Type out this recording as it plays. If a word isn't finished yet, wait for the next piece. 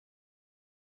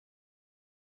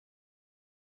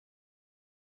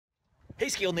Hey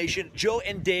Scale Nation, Joe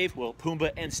and Dave, well Pumbaa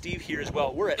and Steve here as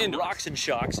well. We're at Rocks and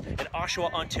Shockz in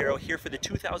Oshawa, Ontario, here for the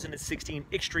 2016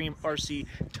 XTreme RC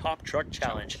Top Truck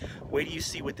Challenge. Wait till you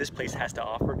see what this place has to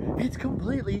offer. It's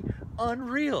completely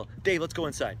unreal. Dave, let's go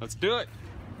inside. Let's do it.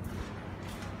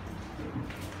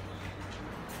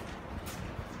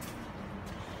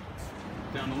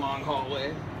 Down the long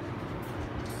hallway.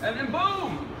 And then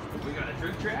boom! We got a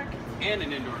drift track and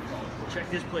an indoor crawl. Check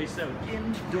this place out,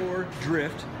 indoor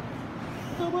drift.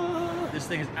 This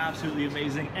thing is absolutely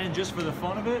amazing, and just for the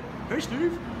fun of it, hey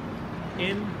Steve,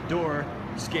 indoor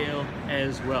scale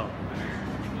as well.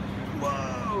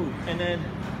 Whoa! And then,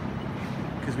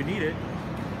 because we need it,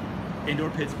 indoor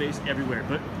pit space everywhere.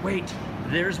 But wait,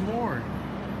 there's more.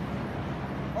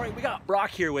 All right, we got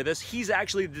Brock here with us. He's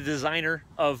actually the designer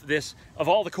of this, of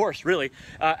all the course, really.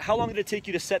 How long did it take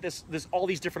you to set all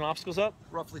these different obstacles up?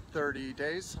 Roughly 30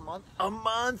 days, a month. A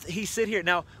month. He sit here.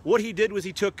 Now, what he did was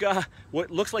he took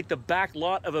what looks like the back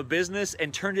lot of a business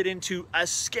and turned it into a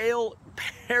scale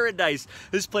paradise.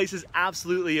 This place is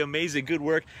absolutely amazing. Good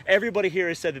work. Everybody here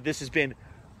has said that this has been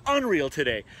unreal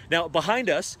today. Now, behind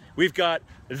us, we've got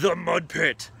the mud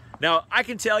pit. Now, I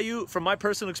can tell you from my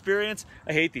personal experience,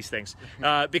 I hate these things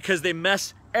because they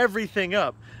mess everything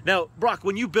up. Now, Brock,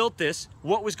 when you built this,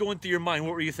 what was going through your mind?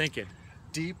 What were you thinking?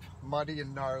 Deep, muddy,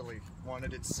 and gnarly.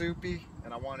 Wanted it soupy,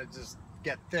 and I wanted to just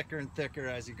get thicker and thicker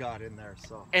as you got in there.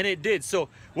 So. And it did. So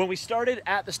when we started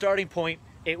at the starting point,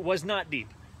 it was not deep.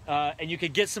 And you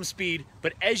could get some speed,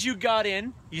 but as you got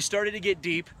in, you started to get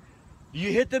deep.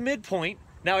 You hit the midpoint.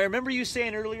 Now, I remember you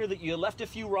saying earlier that you left a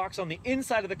few rocks on the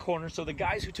inside of the corner, so the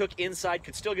guys who took inside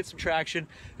could still get some traction.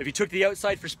 If you took the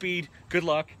outside for speed, good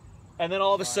luck. And then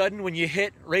all of a sudden, when you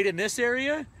hit right in this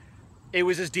area, it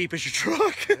was as deep as your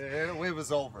truck. It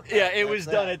was over. Yeah, it was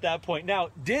done at that point. Now,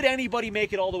 did anybody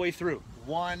make it all the way through?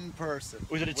 One person.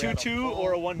 Was it a 2.2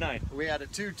 or a 1.9? We had a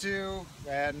 2.2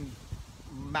 and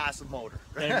massive motor.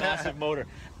 And a massive motor.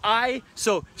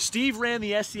 So Steve ran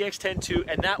the SCX 10.2,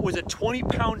 and that was a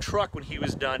 20-pound truck when he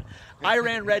was done. I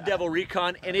ran Red Devil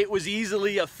Recon, and it was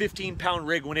easily a 15-pound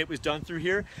rig when it was done through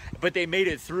here, but they made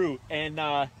it through, and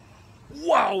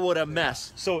wow, what a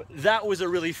mess. So that was a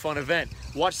really fun event.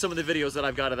 Watch some of the videos that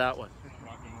I've got of that one.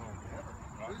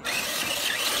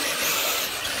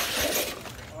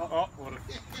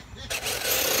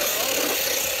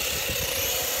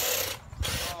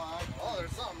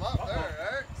 There's something up there,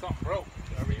 right? Something broke.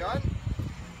 Are we done?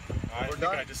 I think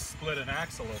done? I just split an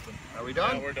axle open. Are we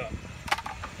done? Yeah, we're done.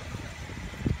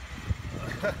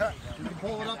 You can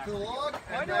pull it up to the log.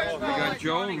 And We got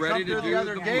Joe ready to do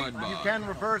the mud You bob. can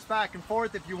reverse back and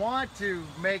forth if you want to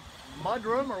make mud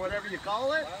room or whatever you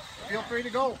call it. Feel free to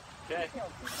go. Okay.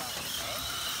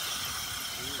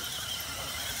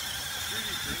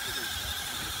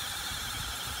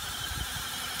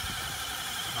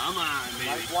 Come on, baby.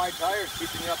 Nice wide tires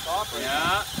keeping you up top. Right?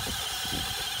 Yeah.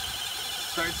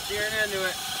 Start steering into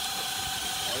it.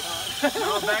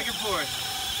 Now back and forth.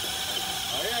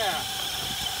 Oh yeah.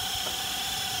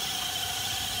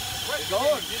 It's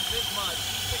going.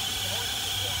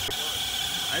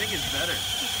 I think it's better.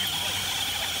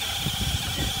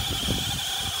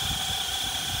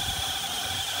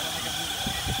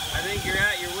 I think you're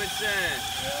at your wit's end.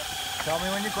 Yeah. Tell me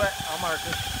when you quit. I'll mark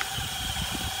it.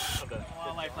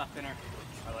 All life left in her.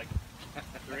 I like it.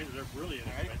 They're really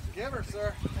inexpensive. Give her,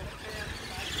 sir.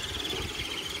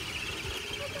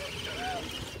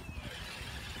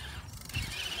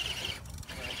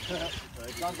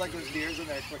 Sounds like there's gears in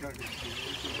there. Oh,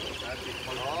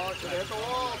 sit at the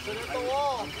wall. Sit at the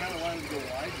wall. I'm kind of wanting to go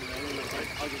wide, you know, and like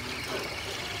hugging you.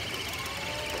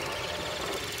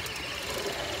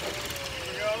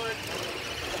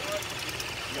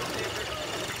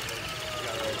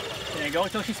 There you go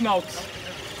until she smokes.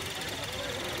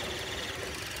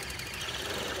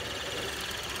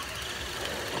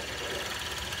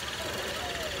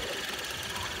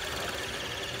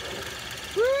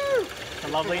 Woo! It's a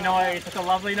lovely noise. It's a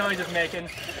lovely noise it's making.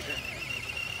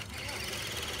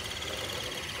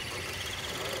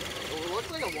 Well, it looks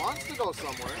like it wants to go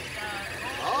somewhere.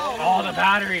 Oh, the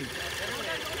battery.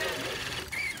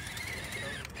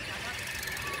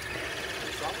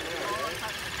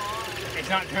 It's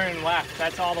not turning left.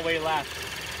 That's all the way left.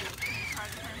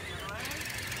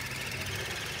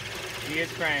 He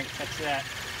is cranked. That's that.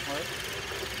 What?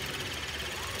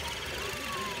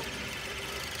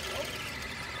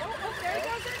 Oh, there it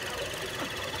goes.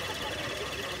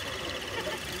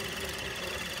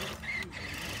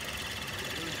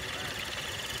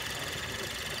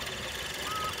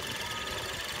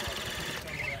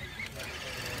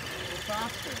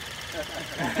 Faster.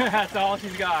 That's all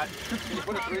she's got. Can you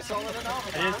put a 3 cell in it now?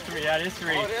 It is 3, yeah, it is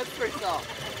 3. Oh, it is 3 cell.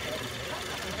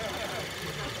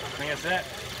 I think that's it.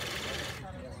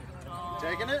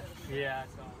 Taking it? Yeah,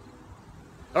 that's all.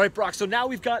 All right, Brock, so now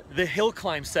we've got the hill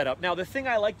climb setup. Now, the thing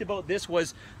I liked about this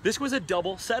was a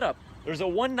double setup. There's a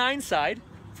 1.9 side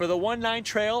for the 1.9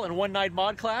 trail and 1.9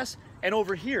 mod class, and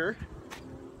over here,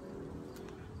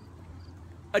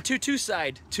 a 2.2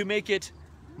 side to make it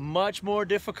much more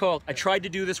difficult. I tried to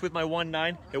do this with my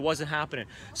 1.9, it wasn't happening.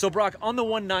 So Brock, on the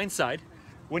 1.9 side,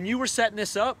 when you were setting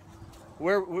this up,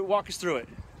 walk us through it.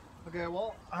 Okay,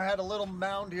 well, I had a little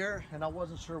mound here and I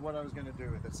wasn't sure what I was gonna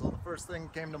do with it. So the first thing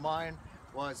that came to mind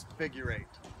was figure 8.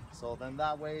 So then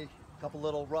that way, a couple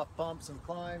little rough bumps and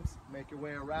climbs, make your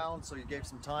way around so you gave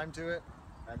some time to it.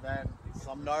 And then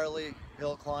some gnarly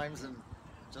hill climbs and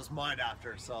just mud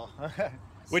after, so.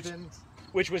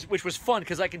 Which was fun,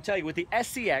 because I can tell you with the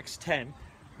SCX 10,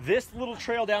 this little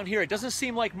trail down here, it doesn't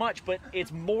seem like much, but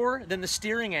it's more than the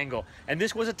steering angle. And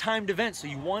this was a timed event, so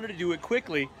you wanted to do it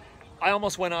quickly. I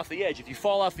almost went off the edge. If you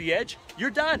fall off the edge, you're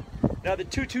done. Now the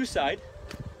 2.2 side,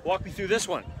 walk me through this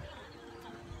one.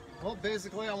 Well,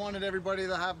 basically I wanted everybody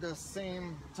to have the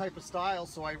same type of style,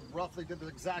 so I roughly did the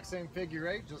exact same figure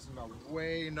 8, just in a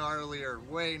way gnarlier.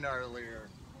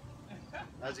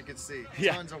 As you can see,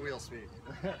 Yeah. tons of wheel speed.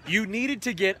 You needed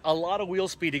to get a lot of wheel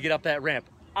speed to get up that ramp.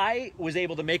 I was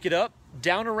able to make it up,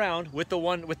 down around with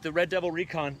the Red Devil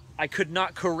Recon. I could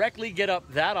not correctly get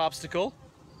up that obstacle,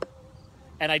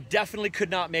 and I definitely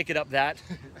could not make it up that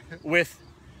with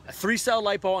a 3-cell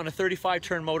LiPo on a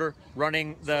 35-turn motor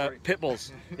running the pit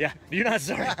bulls. Yeah, you're not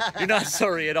sorry. You're not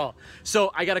sorry at all.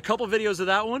 So I got a couple videos of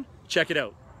that one. Check it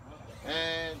out.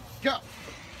 And go!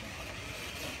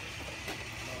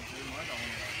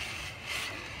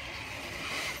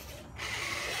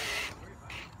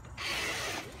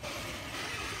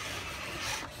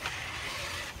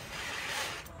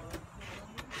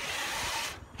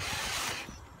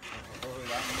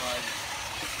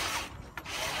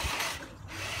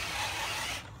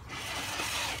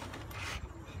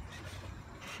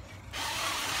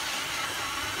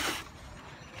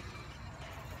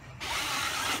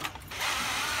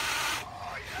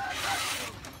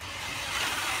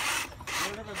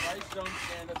 Don't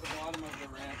stand at the bottom of the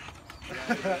ramp.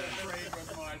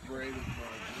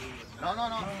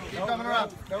 No. Keep coming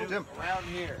around. Jim. Around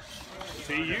here.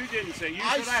 See, you didn't say. You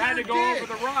I said I had to sure go did.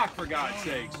 over the rock, for God's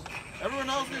sakes. Everyone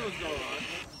else knew what was going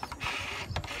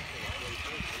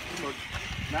on.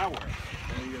 Now where?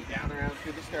 And you go down around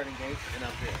through the starting gate and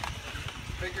up here.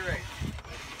 Figure 8.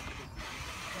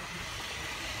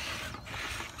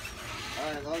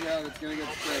 Alright, look out, it's gonna get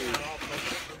straight.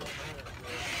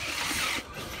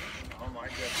 Oh my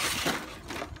goodness.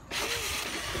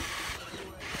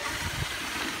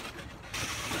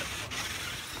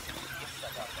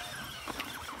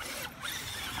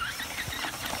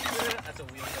 That's a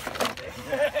wheel.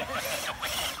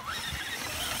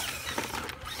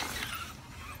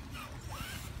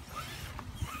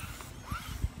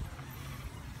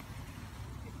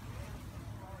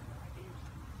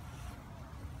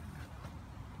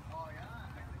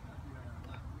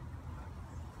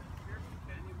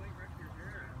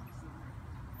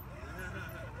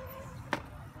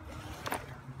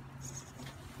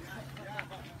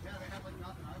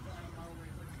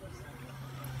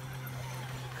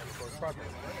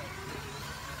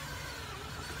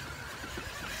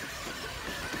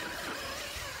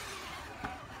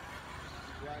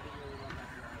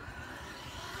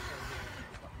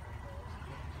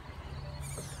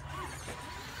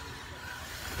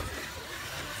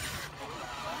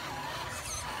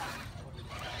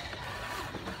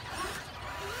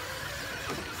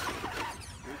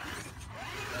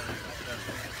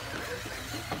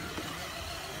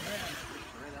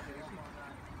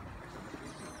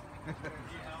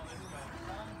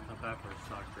 Not bad for a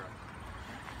stock truck.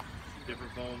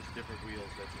 Different bones, different wheels,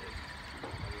 that's it.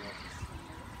 Everyone else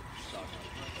is stock.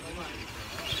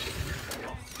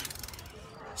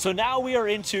 So now we are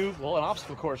into, well, an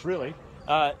obstacle course, really.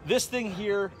 This thing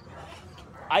here,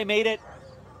 I made it,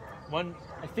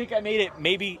 I think I made it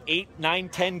maybe 8, 9,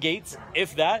 10 gates,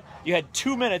 if that. You had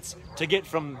 2 minutes to get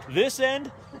from this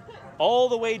end all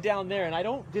the way down there. And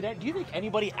do you think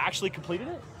anybody actually completed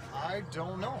it? I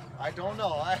don't know.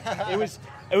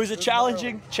 It was a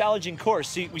challenging course.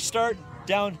 See, we start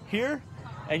down here,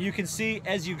 and you can see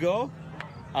as you go,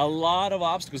 a lot of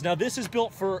obstacles. Now this is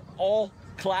built for all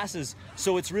classes,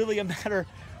 so it's really a matter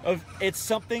of, it's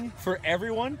something for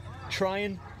everyone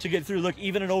trying to get through. Look,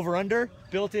 even an over-under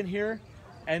built in here,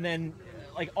 and then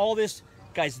like all this.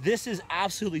 Guys, this is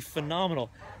absolutely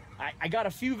phenomenal. I got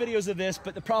a few videos of this,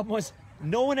 but the problem was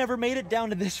no one ever made it down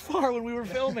to this far when we were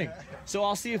filming. So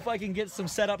I'll see if I can get some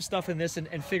setup stuff in this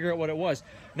and figure out what it was.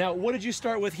 Now, what did you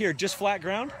start with here? Just flat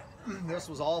ground? This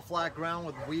was all flat ground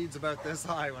with weeds about this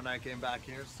high when I came back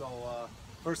here. So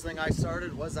first thing I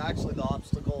started was actually the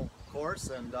obstacle course,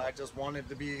 and I just wanted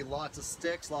to be lots of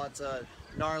sticks, lots of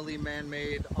gnarly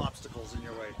man-made obstacles in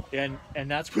your way. And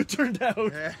that's what turned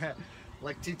out.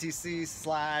 Like TTC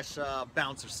slash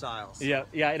bouncer styles. Yeah,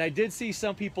 and I did see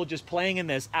some people just playing in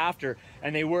this after,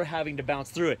 and they were having to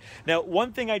bounce through it. Now,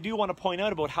 one thing I do want to point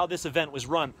out about how this event was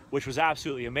run, which was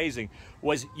absolutely amazing,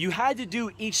 was you had to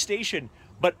do each station,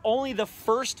 but only the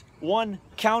first one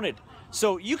counted.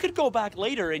 So you could go back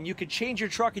later and you could change your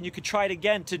truck and you could try it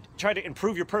again to try to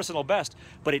improve your personal best,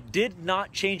 but it did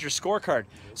not change your scorecard.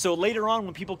 So later on,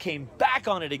 when people came back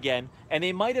on it again, and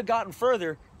they might have gotten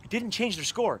further, didn't change their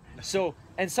score. So,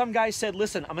 and some guys said,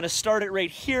 listen, I'm gonna start it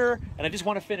right here and I just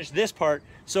wanna finish this part.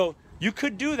 So you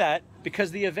could do that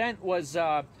because the event was,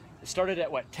 started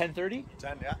at what, 10:30?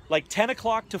 10, yeah. Like 10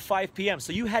 o'clock to 5 p.m.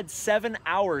 So you had 7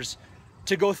 hours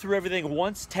to go through everything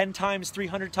once, 10 times,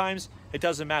 300 times, it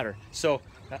doesn't matter. So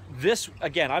this,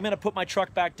 again, I'm gonna put my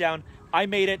truck back down. I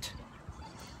made it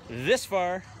this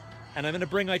far and I'm gonna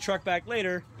bring my truck back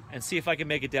later and see if I can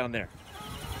make it down there.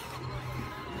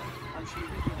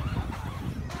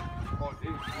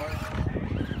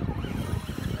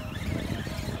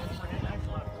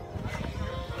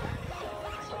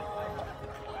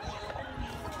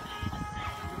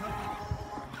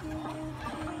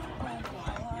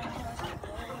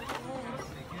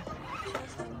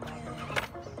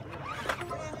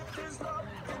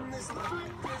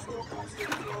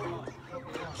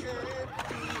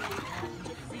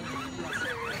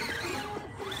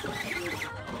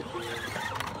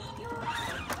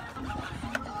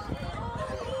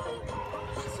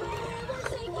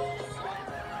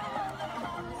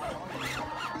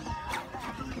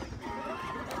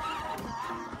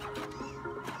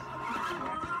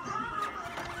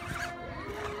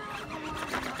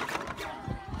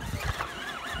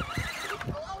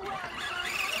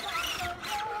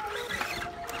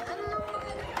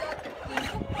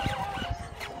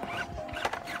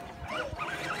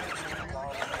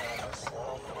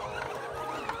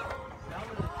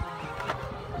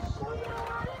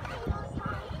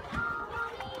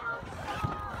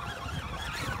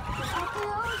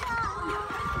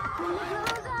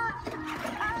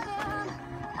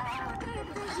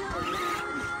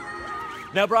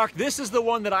 Now, Brock, this is the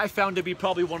one that I found to be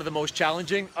probably one of the most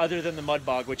challenging, other than the mud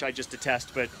bog, which I just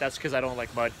detest, but that's because I don't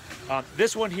like mud.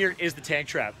 This one here is the tank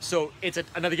trap. So it's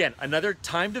another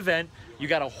timed event. You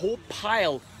got a whole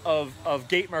pile of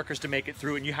gate markers to make it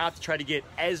through, and you have to try to get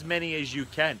as many as you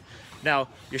can. Now,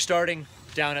 you're starting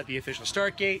down at the official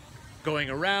start gate, going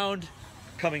around,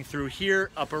 coming through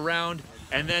here, up around,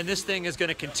 and then this thing is going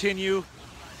to continue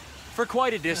for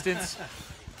quite a distance.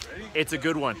 It's a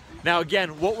good one. Now,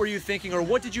 again, what were you thinking, or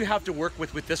what did you have to work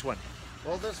with this one?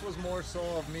 Well, this was more so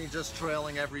of me just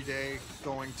trailing every day,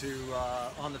 going to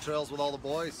on the trails with all the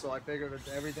boys. So I figured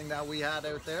that everything that we had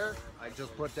out there, I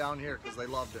just put down here because they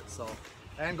loved it. So,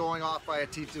 and going off by a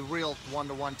real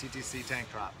one-to-one TTC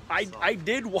tank trap. I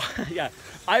did, yeah.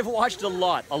 I've watched a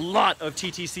lot of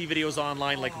TTC videos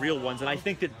online, like real ones, and I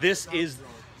think that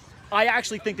I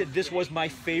actually think that this was my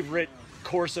favorite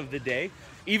course of the day.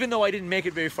 Even though I didn't make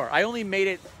it very far. I only made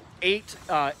it eight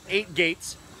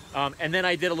gates, and then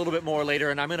I did a little bit more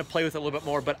later, and I'm gonna play with it a little bit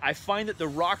more, but I find that the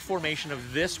rock formation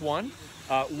of this one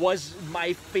was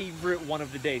my favorite one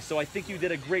of the day. So I think you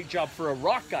did a great job for a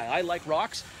rock guy. I like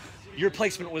rocks. Your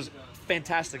placement was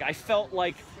fantastic. I felt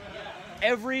like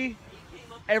every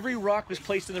rock was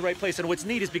placed in the right place, and what's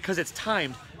neat is because it's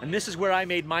timed, and this is where I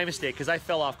made my mistake, because I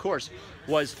fell off course,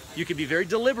 was you could be very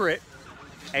deliberate,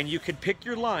 and you could pick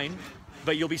your line,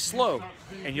 but you'll be slow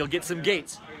and you'll get some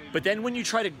gates. But then when you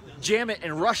try to jam it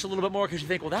and rush a little bit more because you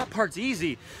think, well, that part's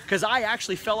easy, because I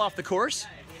actually fell off the course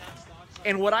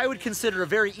in what I would consider a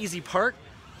very easy part,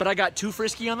 but I got too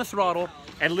frisky on the throttle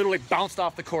and literally bounced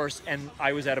off the course and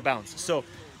I was out of bounds. So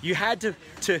you had to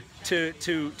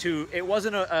it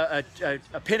wasn't a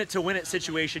pin it to win it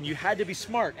situation. You had to be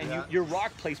smart, and your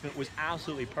rock placement was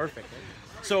absolutely perfect.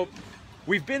 So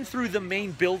we've been through the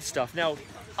main build stuff. Now,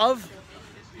 of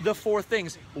the four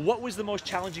things, what was the most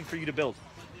challenging for you to build?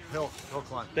 Hill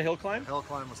climb. The hill climb? Hill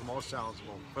climb was the most challenging.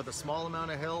 For the small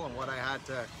amount of hill and what I had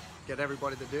to get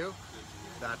everybody to do,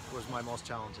 that was my most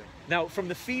challenging. Now, from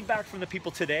the feedback from the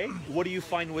people today, what do you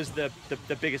find was the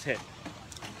biggest hit?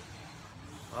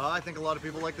 I think a lot of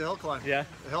people like the hill climb. Yeah.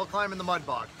 The hill climb and the mud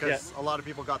bog, because a lot of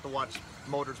people got to watch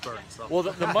motors burn. So. Well,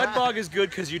 the mud bog is good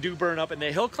because you do burn up, and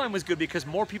the hill climb was good because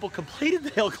more people completed the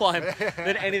hill climb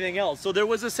than anything else. So there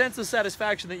was a sense of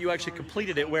satisfaction that you actually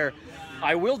completed it, where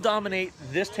I will dominate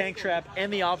this tank trap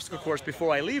and the obstacle course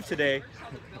before I leave today,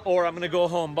 or I'm going to go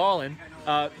home balling.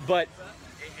 But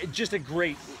just a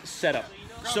great setup.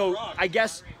 So I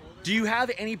guess, do you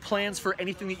have any plans for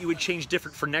anything that you would change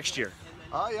different for next year?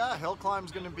 Yeah, hill climb's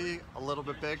going to be a little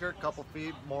bit bigger, a couple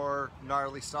feet more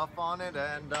gnarly stuff on it,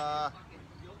 and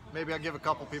maybe I'll give a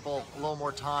couple people a little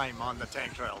more time on the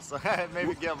tank trails.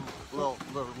 Maybe give them a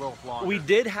little longer. We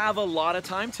did have a lot of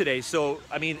time today, so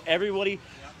I mean, everybody,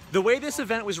 the way this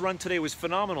event was run today was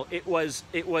phenomenal. It was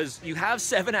you have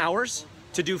 7 hours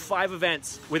to do 5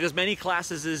 events with as many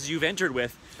classes as you've entered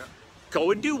with. Yeah.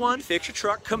 Go and do one, fix your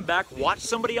truck, come back, watch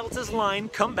somebody else's line,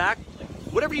 come back,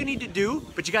 whatever you need to do,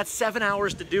 but you got 7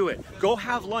 hours to do it. Go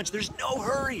have lunch, there's no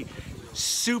hurry.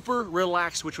 Super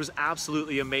relaxed, which was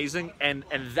absolutely amazing, and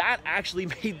that actually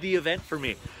made the event for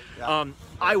me. Yeah.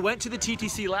 I went to the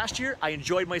TTC last year, I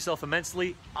enjoyed myself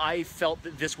immensely. I felt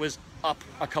that this was up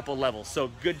a couple levels, so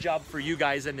good job for you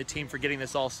guys and the team for getting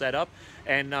this all set up,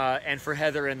 and for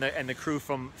Heather and the crew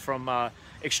from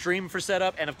XTreme for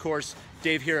setup, and of course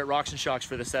Dave here at Rocks and Shockz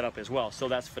for the setup as well. So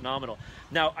that's phenomenal.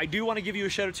 Now I do want to give you a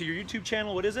shout out to your YouTube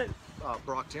channel. What is it?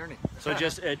 Brock Tierney. So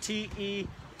just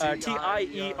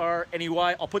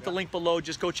T-I-E-R-N-E-Y. I'll put the link below.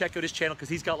 Just go check out his channel because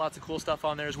he's got lots of cool stuff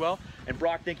on there as well. And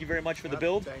Brock, thank you very much for the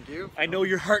build. Thank you. I know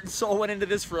your heart and soul went into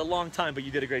this for a long time, but you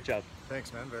did a great job.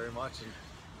 Thanks, man, very much. And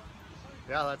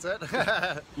yeah, that's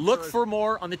it. Look for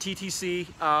more on the TTC.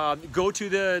 Go to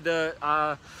the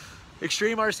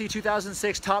XTreme RC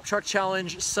 2006 Top Truck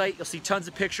Challenge site. You'll see tons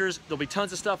of pictures. There'll be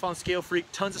tons of stuff on Scale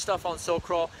Freak, tons of stuff on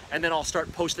SoCrawl, and then I'll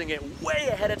start posting it way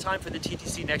ahead of time for the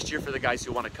TTC next year for the guys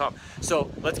who want to come. So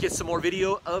let's get some more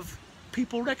video of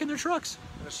people wrecking their trucks.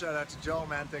 A shout out to Joe,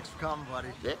 man. Thanks for coming, buddy.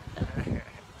 Yeah.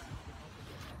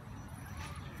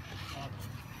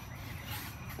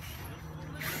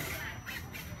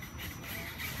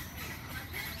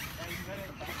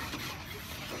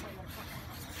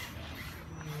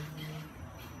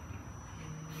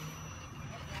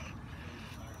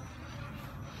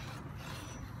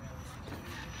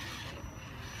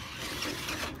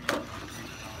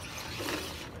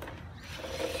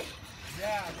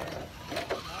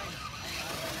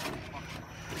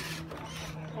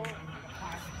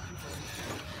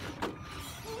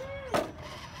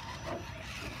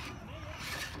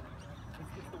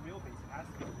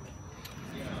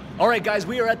 All right, guys,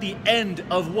 we are at the end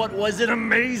of what was an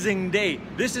amazing day.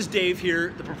 This is Dave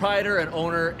here, the proprietor and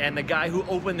owner and the guy who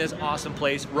opened this awesome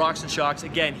place, Rocks and Shockz,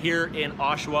 again, here in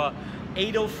Oshawa,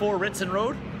 804 Ritson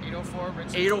Road?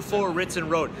 804 Ritson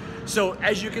Road. So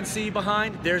as you can see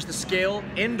behind, there's the scale,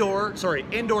 indoor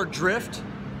drift,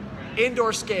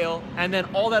 indoor scale, and then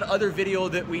all that other video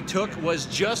that we took was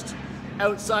just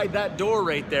outside that door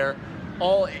right there.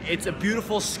 It's a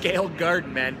beautiful scale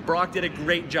garden, man. Brock did a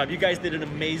great job. You guys did an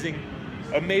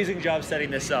amazing job setting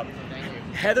this up. Thank you.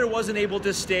 Heather wasn't able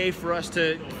to stay for us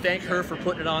to thank her for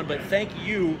putting it on, but thank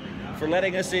you for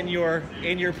letting us in your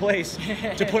place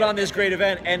to put on this great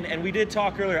event. And we did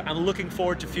talk earlier, I'm looking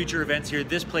forward to future events here.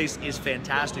 This place is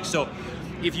fantastic. So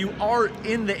if you are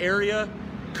in the area,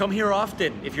 come here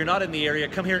often. If you're not in the area,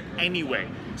 come here anyway.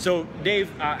 So Dave,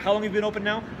 how long have you been open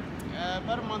now?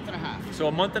 About a month and a half. So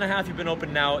a month and a half you've been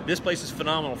open now. This place is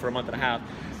phenomenal for a month and a half.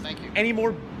 Thank you. Any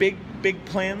more big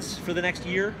plans for the next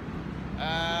year?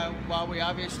 Well, we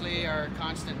obviously are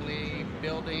constantly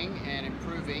building and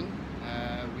improving.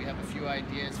 We have a few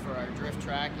ideas for our drift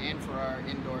track and for our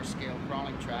indoor scale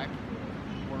crawling track.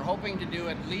 We're hoping to do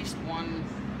at least one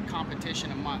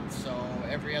competition a month. So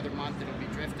every other month it'll be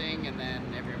drifting, and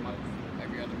then every other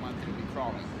month it'll be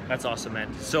crawling. That's awesome,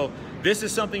 man. So this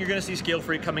is something you're going to see Scale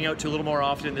Freak coming out to a little more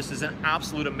often. This is an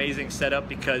absolute amazing setup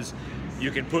because you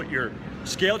can put your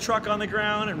scale truck on the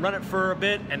ground and run it for a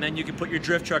bit, and then you can put your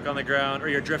drift truck on the ground or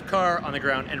your drift car on the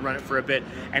ground and run it for a bit.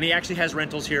 And he actually has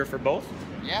rentals here for both.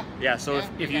 Yeah. Yeah. So if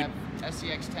we you have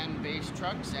SCX10 base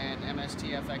trucks and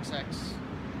MST FXX.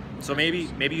 So maybe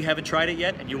you haven't tried it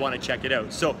yet and you want to check it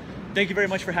out. So thank you very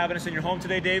much for having us in your home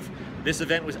today, Dave. This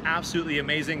event was absolutely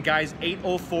amazing. Guys,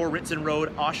 804 Ritson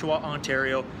Road, Oshawa,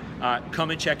 Ontario. Come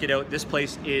and check it out. This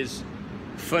place is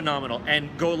phenomenal.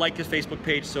 And go like his Facebook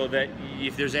page so that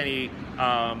if there's any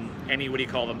what do you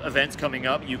call them, events coming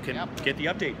up, you can get the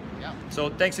update. Yep. So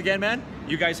thanks again, man.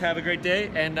 You guys have a great day.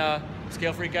 And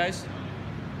Scale Freak guys,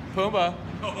 Pumbaa.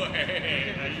 Oh,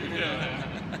 hey, how you doing?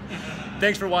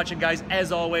 Thanks for watching, guys.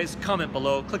 As always, comment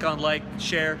below, click on like,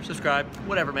 share, subscribe,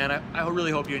 whatever, man. I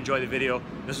really hope you enjoyed the video.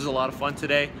 This was a lot of fun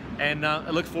today, and I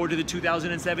look forward to the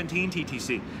 2017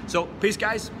 TTC. So peace,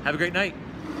 guys. Have a great night.